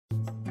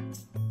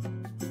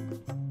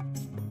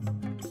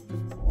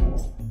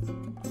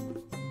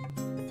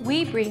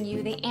we bring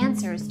you the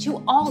answers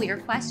to all your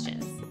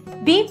questions.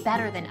 Be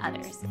better than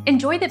others.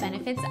 Enjoy the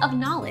benefits of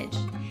knowledge.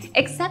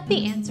 Accept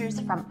the answers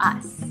from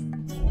us.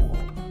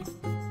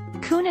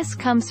 Kunis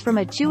comes from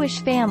a Jewish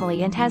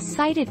family and has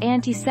cited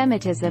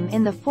anti-Semitism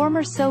in the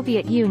former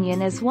Soviet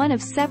Union as one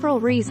of several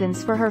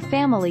reasons for her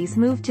family's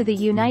move to the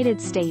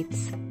United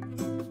States.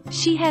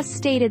 She has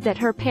stated that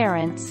her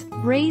parents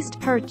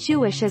raised her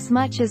Jewish as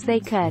much as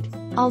they could,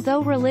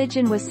 although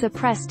religion was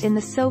suppressed in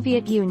the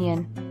Soviet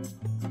Union.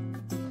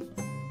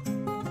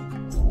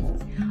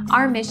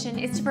 Our mission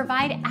is to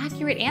provide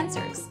accurate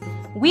answers.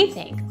 We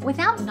think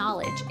without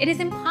knowledge, it is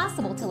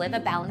impossible to live a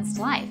balanced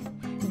life.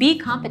 Be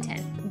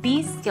competent,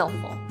 be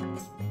skillful.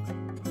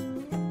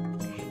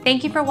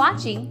 Thank you for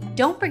watching.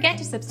 Don't forget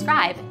to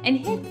subscribe and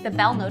hit the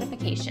bell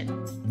notification.